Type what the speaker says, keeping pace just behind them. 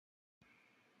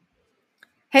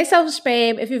Hey, Selfish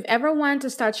Babe. If you've ever wanted to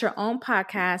start your own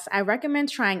podcast, I recommend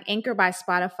trying Anchor by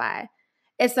Spotify.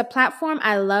 It's the platform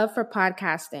I love for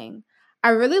podcasting. I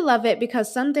really love it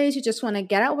because some days you just want to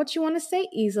get out what you want to say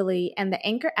easily, and the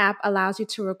Anchor app allows you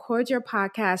to record your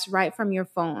podcast right from your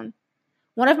phone.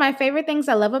 One of my favorite things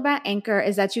I love about Anchor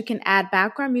is that you can add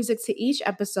background music to each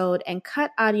episode and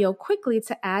cut audio quickly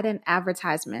to add in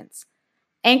advertisements.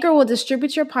 Anchor will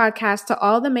distribute your podcast to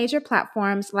all the major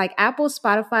platforms like Apple,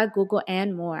 Spotify, Google,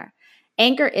 and more.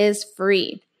 Anchor is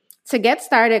free. To get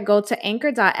started, go to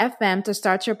anchor.fm to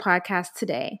start your podcast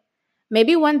today.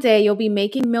 Maybe one day you'll be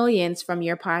making millions from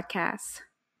your podcast.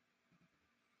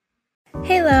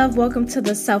 Hey love, welcome to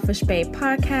the Selfish Babe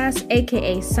podcast,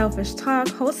 aka Selfish Talk,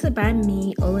 hosted by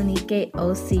me, Olanike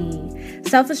OC.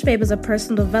 Selfish Babe is a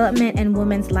personal development and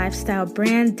women's lifestyle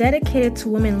brand dedicated to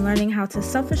women learning how to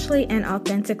selfishly and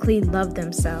authentically love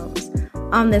themselves.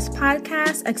 On this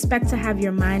podcast, expect to have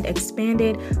your mind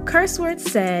expanded, curse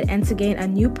words said, and to gain a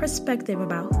new perspective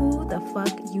about who the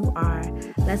fuck you are.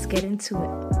 Let's get into it.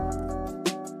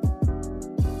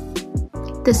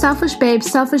 The Selfish Babe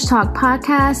Selfish Talk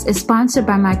podcast is sponsored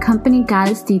by my company,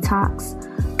 Goddess Detox.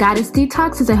 Goddess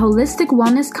Detox is a holistic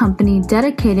wellness company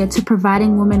dedicated to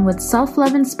providing women with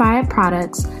self-love inspired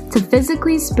products to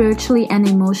physically, spiritually, and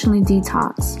emotionally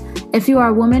detox. If you are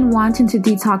a woman wanting to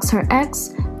detox her ex,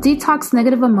 detox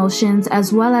negative emotions,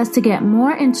 as well as to get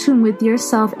more in tune with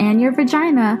yourself and your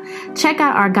vagina, check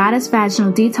out our Goddess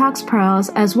Vaginal Detox Pearls,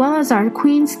 as well as our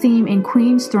Queen Steam and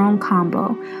Queen's Throne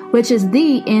combo, which is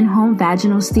the in-home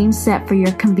vaginal steam set for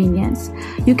your convenience.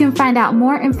 You can find out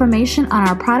more information on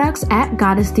our products at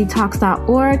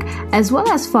goddessdetox.org, as well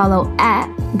as follow at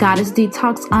Goddess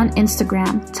Detox on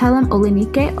Instagram. Tell them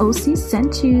Olanike OC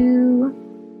sent you.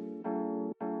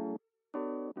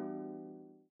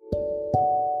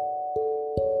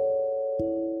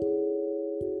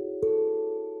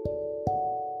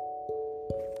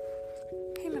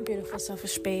 Beautiful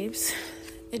Selfish Babes.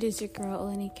 It is your girl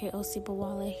Olanike OC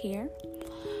Bawala here,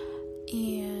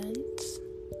 and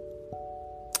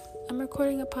I'm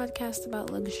recording a podcast about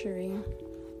luxury,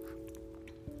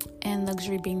 and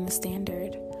luxury being the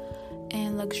standard,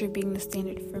 and luxury being the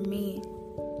standard for me.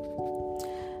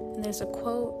 And there's a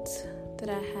quote that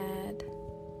I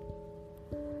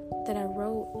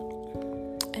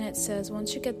wrote, and it says,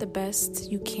 once you get the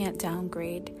best, you can't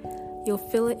downgrade. You'll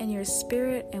feel it in your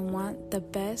spirit and want the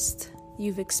best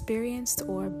you've experienced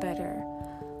or better.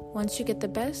 Once you get the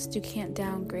best, you can't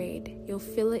downgrade. You'll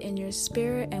feel it in your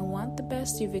spirit and want the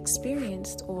best you've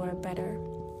experienced or better.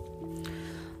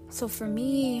 So for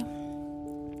me,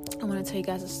 I want to tell you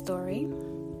guys a story.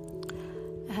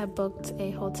 I had booked a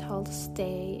hotel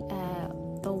stay at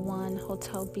the One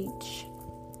Hotel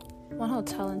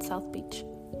in South Beach,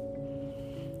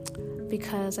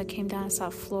 because I came down to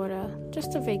South Florida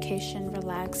just to vacation,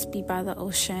 relax, be by the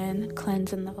ocean,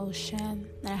 cleanse in the ocean.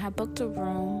 And I had booked a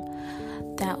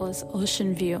room that was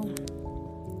ocean view,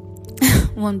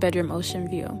 1-bedroom ocean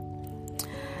view.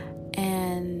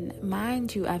 And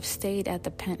mind you, I've stayed at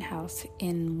the Penthouse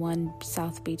in one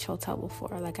South Beach hotel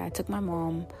before. Like, I took my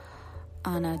mom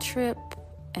on a trip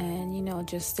and,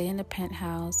 just stay in the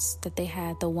Penthouse that they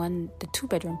had, the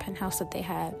 2-bedroom penthouse that they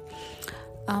had.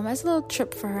 As a little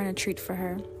trip for her and a treat for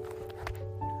her.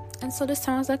 And so this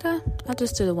time I was like, I'll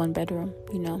just do the 1-bedroom,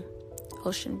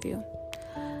 ocean view.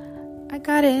 I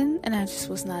got in and I just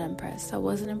was not impressed. I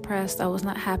wasn't impressed. I was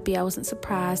not happy. I wasn't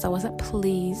surprised. I wasn't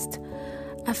pleased.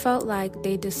 I felt like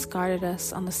they discarded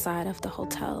us on the side of the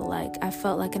hotel. Like, I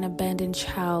felt like an abandoned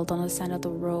child on the side of the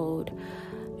road.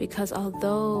 Because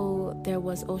although there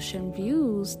was ocean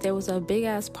views, there was a big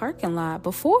ass parking lot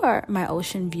before my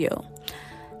ocean view.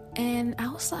 And I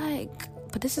was like,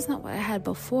 but this is not what I had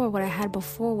before. What I had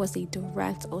before was a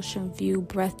direct ocean view,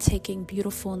 breathtaking,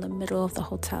 beautiful in the middle of the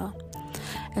hotel.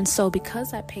 And so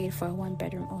because I paid for a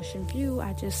 1-bedroom ocean view,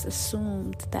 I just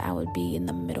assumed that I would be in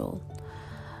the middle.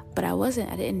 But I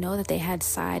wasn't. I didn't know that they had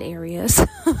side areas.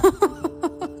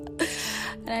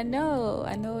 And I know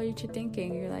what you're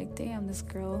thinking. You're like, damn, this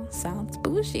girl sounds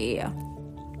bougie.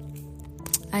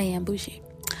 I am bougie.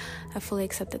 I fully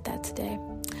accepted that today.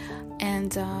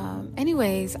 And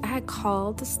anyways, I had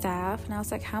called the staff and I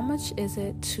was like, how much is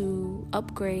it to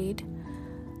upgrade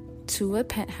to a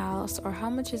penthouse, or how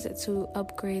much is it to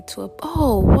upgrade to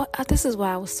this is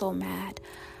why I was so mad.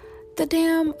 The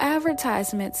damn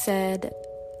advertisement said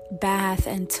bath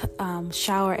and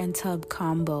shower and tub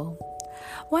combo.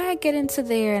 Why I get into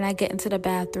there and I get into the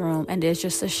bathroom and there's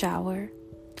just a shower?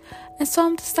 And so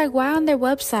I'm just like, why on their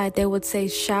website they would say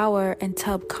shower and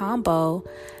tub combo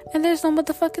and there's no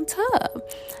motherfucking tub.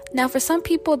 Now, for some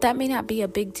people, that may not be a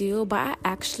big deal, but I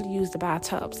actually use the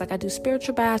bathtubs. Like, I do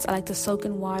spiritual baths. I like to soak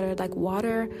in water. Like,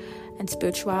 water and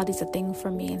spirituality is a thing for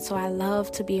me. And so I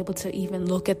love to be able to even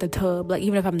look at the tub, like,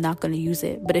 even if I'm not going to use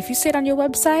it. But if you say it on your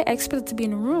website, I expect it to be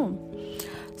in a room.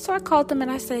 So I called them and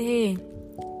I said, hey,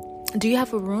 do you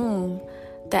have a room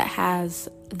that has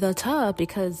the tub?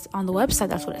 Because on the website,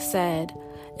 that's what it said.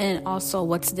 And also,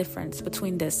 what's the difference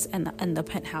between this and the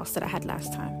penthouse that I had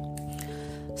last time?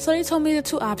 So they told me the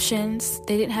two options.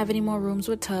 They didn't have any more rooms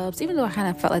with tubs, even though I kind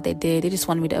of felt like they did. They just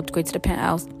wanted me to upgrade to the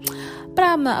penthouse. But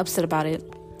I'm not upset about it.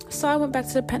 So I went back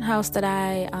to the penthouse that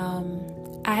I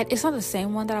had. It's not the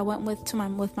same one that I went with my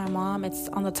mom. It's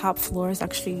on the top floor.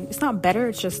 It's not better.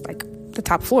 It's just like the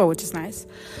top floor, which is nice.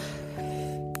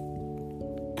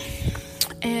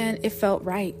 And it felt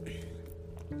right.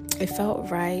 I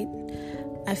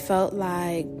felt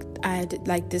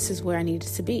like this is where I needed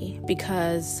to be,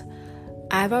 because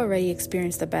I've already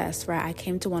experienced the best, right? I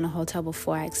came to one hotel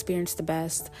before. I experienced the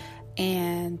best,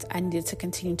 and I needed to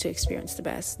continue to experience the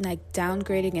best. Like,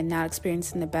 downgrading and not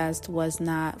experiencing the best was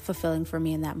not fulfilling for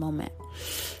me in that moment.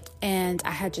 And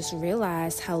I had just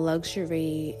realized how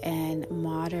luxury and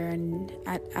modern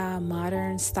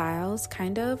styles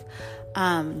kind of,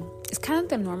 it's kind of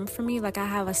the norm for me. Like, I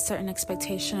have a certain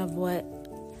expectation of what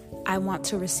I want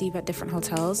to receive at different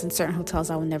hotels, and certain hotels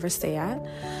I will never stay at,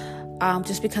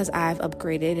 just because I've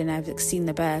upgraded and I've seen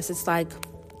the best. It's like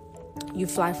you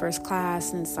fly first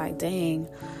class and it's like, dang,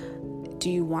 do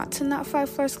you want to not fly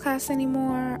first class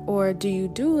anymore? Or do you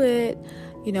do it?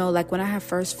 You know, like when I have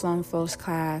first flown first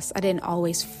class, I didn't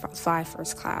always fly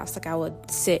first class. Like, I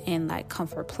would sit in like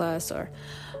Comfort Plus or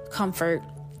Comfort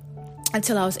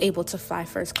until I was able to fly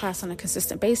first class on a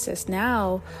consistent basis.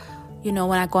 Now, you know,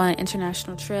 when I go on an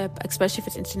international trip, especially if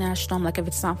it's international, I'm like, if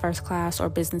it's not first class or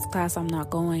business class, I'm not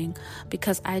going,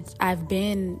 because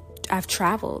I've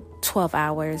traveled 12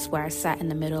 hours where I sat in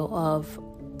the middle of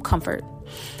Comfort,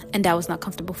 and that was not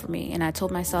comfortable for me. And I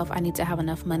told myself I need to have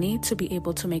enough money to be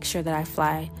able to make sure that I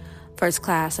fly first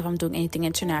class if I'm doing anything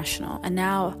international. And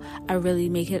now I really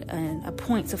make it a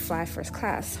point to fly first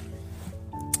class.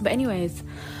 But anyways,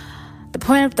 the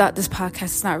point of this podcast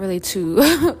is not really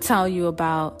to tell you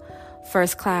about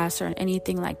first class or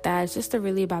anything like that. It's just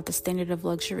really about the standard of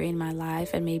luxury in my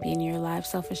life, and maybe in your life,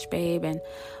 Selfish Babe, and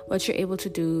what you're able to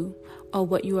do, or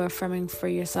what you are affirming for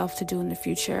yourself to do in the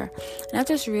future. And I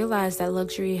just realized that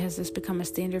luxury has just become a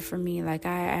standard for me. Like,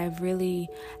 I really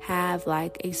have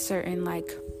like a certain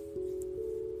like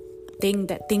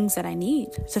things that I need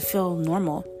to feel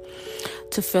normal,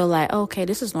 to feel like, okay,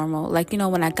 this is normal. Like, you know,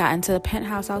 when I got into the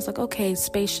penthouse, I was like, okay,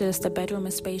 spacious. The bedroom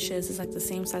is spacious. It's like the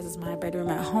same size as my bedroom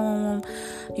at home.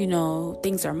 You know,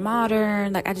 things are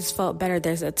modern. Like, I just felt better.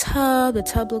 There's a tub. The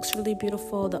tub looks really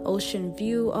beautiful. The ocean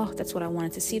view. Oh, that's what I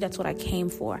wanted to see. That's what I came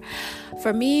for.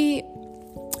 For me,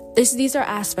 these are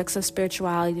aspects of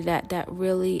spirituality that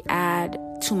really add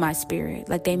to my spirit.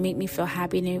 Like, they make me feel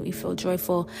happy. They make me feel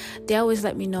joyful. They always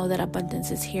let me know that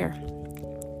abundance is here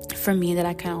for me, that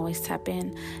I can always tap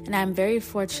in. And I'm very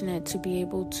fortunate to be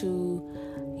able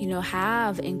to, you know,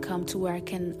 have income to where I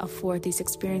can afford these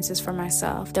experiences for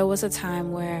myself. There was a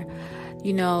time where,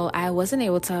 you know, I wasn't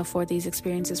able to afford these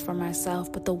experiences for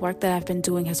myself, but the work that I've been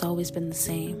doing has always been the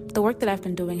same.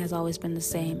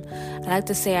 I like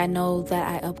to say I know that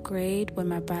I upgrade when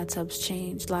my bathtubs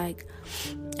change. Like,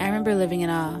 I remember living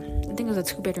in I think it was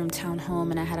a 2-bedroom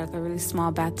townhome, and I had like a really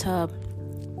small bathtub.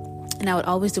 And I would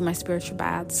always do my spiritual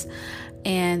baths.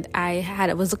 And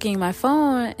I was looking at my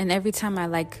phone, and every time I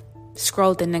like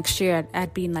scrolled the next year,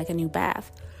 I'd be in like a new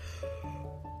bath.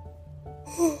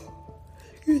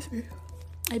 Excuse me.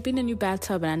 I'd be in a new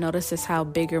bathtub, and I noticed just how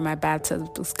bigger my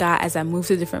bathtub got as I moved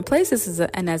to different places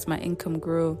and as my income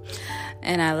grew.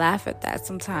 And I laugh at that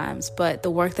sometimes. But the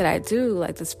work that I do,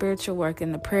 like the spiritual work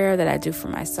and the prayer that I do for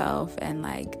myself, and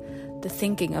like the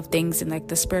thinking of things and like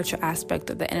the spiritual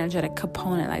aspect of the energetic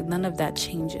component, like none of that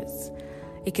changes.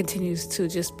 It continues to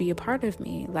just be a part of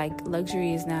me. Like,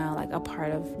 luxury is now like a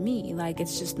part of me. Like,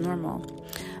 it's just normal.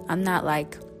 I'm not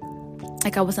like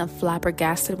I wasn't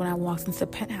flabbergasted when I walked into the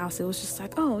penthouse. It was just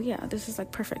like, oh yeah, this is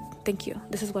like perfect. Thank you.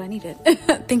 This is what I needed.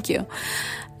 Thank you.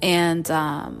 And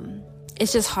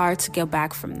it's just hard to go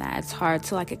back from that. It's hard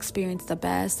to like experience the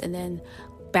best and then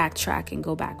backtrack and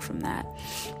go back from that.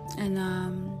 And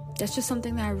that's just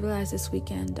something that I realized this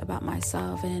weekend about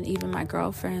myself. And even my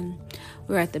girlfriend,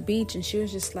 we were at the beach, and she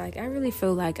was just like, I really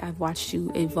feel like I've watched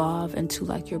you evolve into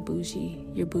like your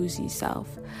bougie self.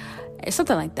 It's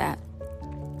something like that.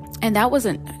 And that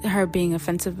wasn't her being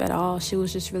offensive at all. She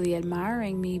was just really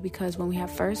admiring me, because when we had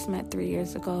first met 3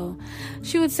 years ago,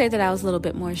 she would say that I was a little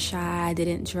bit more shy. I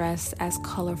didn't dress as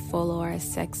colorful or as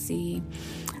sexy.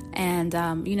 And,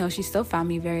 she still found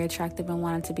me very attractive and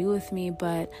wanted to be with me,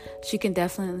 but she can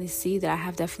definitely see that I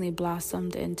have definitely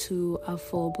blossomed into a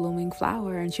full blooming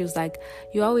flower. And she was like,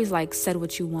 you always said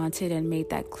what you wanted and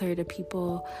made that clear to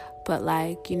people. But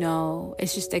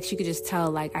it's just like, she could just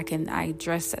tell, I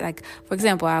dress, for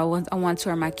example, I want to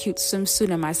wear my cute swimsuit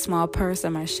and my small purse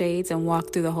and my shades and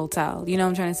walk through the hotel. You know what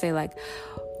I'm trying to say?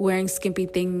 Wearing skimpy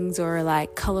things or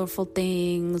colorful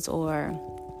things, or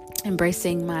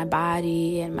embracing my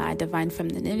body and my divine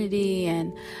femininity,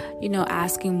 and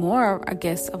asking more, I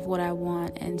guess, of what I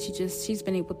want. And she's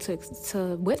been able to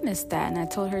witness that. And I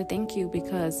told her thank you,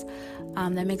 because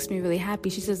that makes me really happy.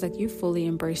 She says you fully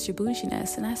embraced your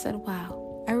bouginess. And I said,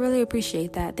 wow, I really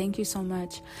appreciate that. Thank you so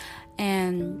much.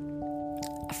 And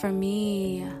for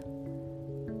me,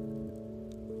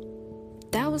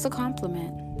 that was a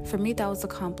compliment. For me, that was a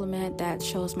compliment that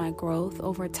shows my growth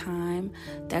over time,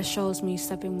 that shows me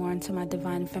stepping more into my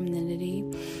divine femininity.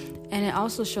 And it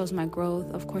also shows my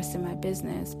growth, of course, in my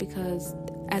business, because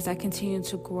as I continue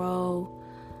to grow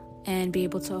and be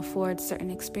able to afford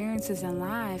certain experiences in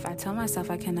life, I tell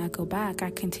myself I cannot go back. I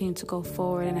continue to go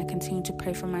forward, and I continue to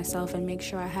pray for myself and make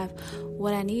sure I have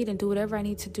what I need and do whatever I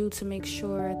need to do to make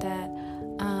sure that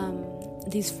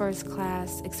these first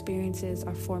class experiences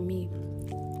are for me.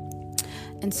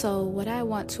 And so what I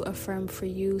want to affirm for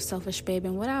you, Selfish Babe,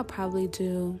 and what I'll probably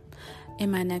do in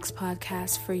my next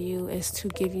podcast for you, is to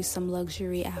give you some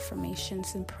luxury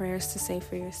affirmations and prayers to say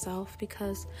for yourself,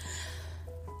 because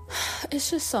it's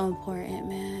just so important,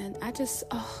 man. I just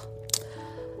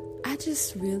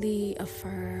really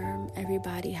affirm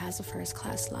everybody has a first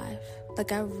class life.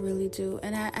 I really do.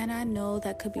 And I know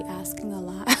that could be asking a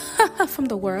lot from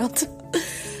the world.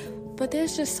 But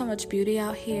there's just so much beauty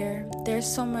out here. There's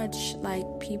so much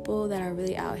people that are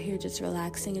really out here just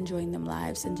relaxing, enjoying them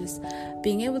lives, and just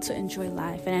being able to enjoy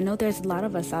life. And I know there's a lot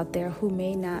of us out there who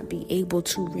may not be able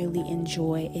to really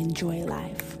enjoy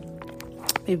life.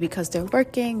 Maybe because they're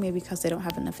working, maybe because they don't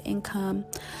have enough income,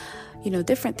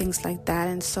 different things like that.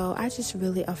 And so I just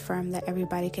really affirm that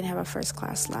everybody can have a first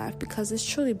class life, because it's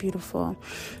truly beautiful.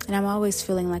 And I'm always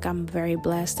feeling like I'm very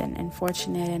blessed and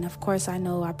fortunate. And of course, I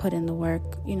know I put in the work,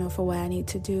 for what I need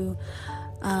to do.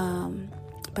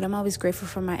 But I'm always grateful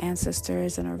for my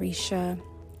ancestors and Orisha.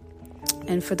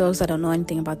 And for those that don't know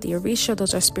anything about the Orisha,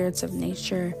 those are spirits of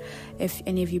nature, if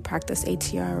any of you practice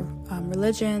ATR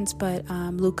religions, but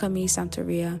Lukami,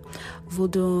 Santeria,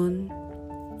 Voodoo,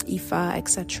 Ifa,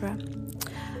 etc.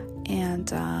 And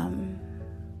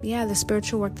the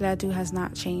spiritual work that I do has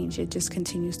not changed. It just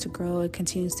continues to grow. It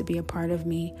continues to be a part of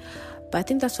me. But I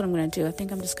think that's what I'm going to do. I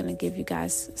think I'm just going to give you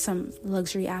guys some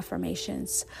luxury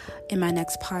affirmations in my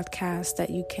next podcast that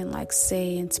you can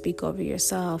say and speak over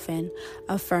yourself and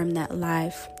affirm that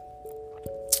life.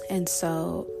 And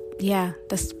so,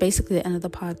 that's basically the end of the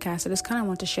podcast. I just kind of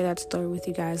want to share that story with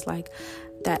you guys,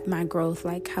 that my growth,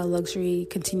 how luxury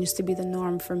continues to be the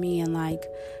norm for me, and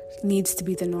needs to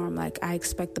be the norm. I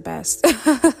expect the best.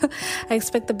 I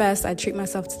expect the best. I treat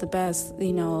myself to the best.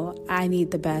 I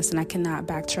need the best, and I cannot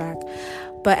backtrack.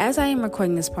 But as I am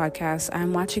recording this podcast,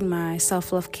 I'm watching my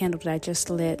self-love candle that I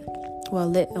just lit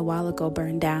a while ago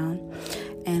burn down,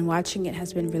 and watching it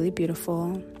has been really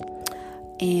beautiful.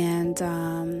 And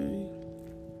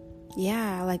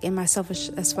in my Selfish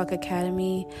as Fuck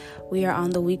Academy, we are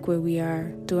on the week where we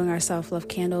are doing our self-love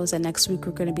candles, and next week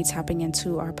we're going to be tapping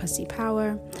into our pussy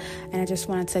power. And I just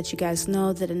wanted to let you guys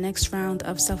know that the next round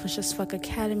of Selfish as Fuck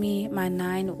Academy, my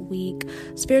 9-week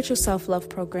spiritual self-love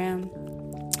program,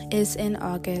 is in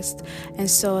August. And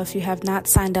so if you have not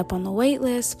signed up on the wait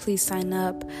list, please sign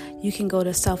up. You can go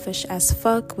to Selfish as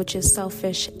Fuck, which is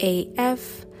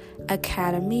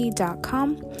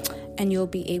selfishafacademy.com, and you'll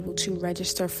be able to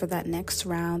register for that next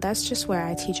round. That's just where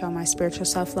I teach all my spiritual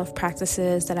self-love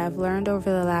practices that I've learned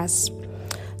over the last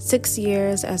 6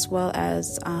 years, as well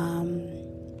as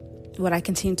what I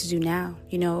continue to do now,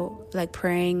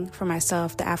 praying for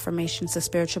myself, the affirmations, the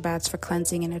spiritual baths for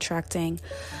cleansing and attracting,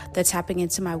 the tapping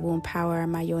into my womb power,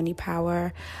 my yoni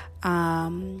power,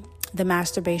 the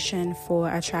masturbation for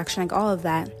attraction, all of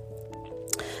that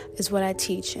is what I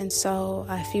teach. And so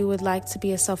if you would like to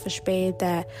be a selfish babe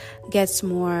that gets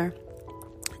more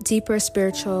deeper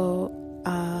spiritual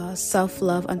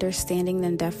self-love understanding,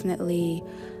 then definitely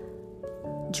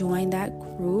join that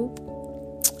group.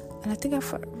 And I think I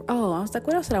was like,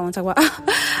 what else did I want to talk about?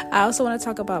 I also want to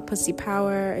talk about Pussy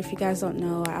Power. If you guys don't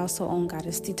know, I also own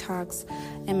Goddess Detox,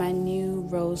 and my new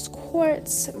Rose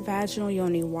Quartz Vaginal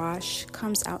Yoni Wash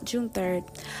comes out June 3rd.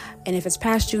 And if it's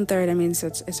past June 3rd, I mean,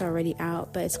 it's already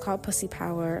out, but it's called Pussy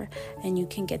Power, and you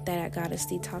can get that at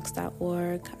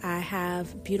goddessdetox.org. I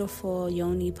have beautiful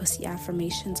Yoni Pussy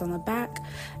affirmations on the back,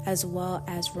 as well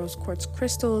as rose quartz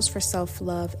crystals for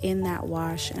self-love in that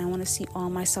wash, and I want to see all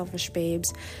my selfish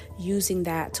babes using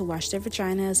that to wash their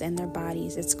vaginas and their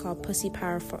bodies. It's called Pussy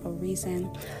Power for a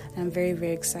reason, and I'm very,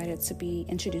 very excited to be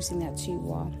introducing that to you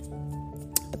all.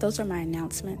 But those are my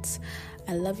announcements.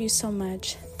 I love you so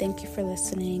much. Thank you for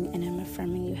listening, and I'm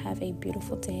affirming you have a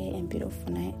beautiful day and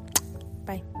beautiful night.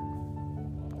 Bye.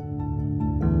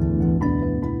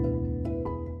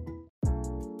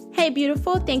 Hey,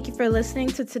 beautiful. Thank you for listening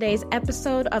to today's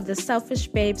episode of the Selfish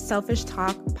Babe Selfish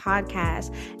Talk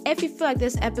podcast. If you feel like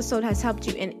this episode has helped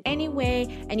you in any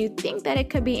way and you think that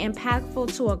it could be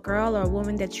impactful to a girl or a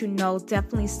woman that you know,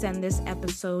 definitely send this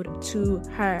episode to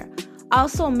her.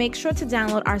 Also, make sure to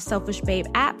download our Selfish Babe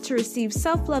app to receive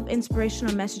self-love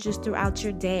inspirational messages throughout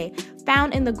your day,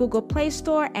 found in the Google Play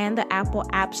Store and the Apple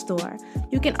App Store.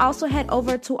 You can also head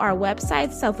over to our website,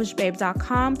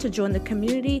 selfishbabes.com, to join the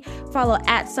community. Follow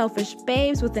at Selfish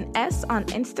Babes with an S on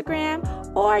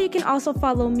Instagram, or you can also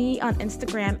follow me on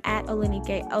Instagram at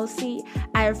OliniGayOC.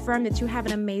 I affirm that you have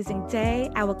an amazing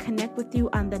day. I will connect with you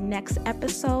on the next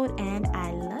episode, and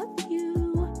I love you.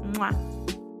 Mwah.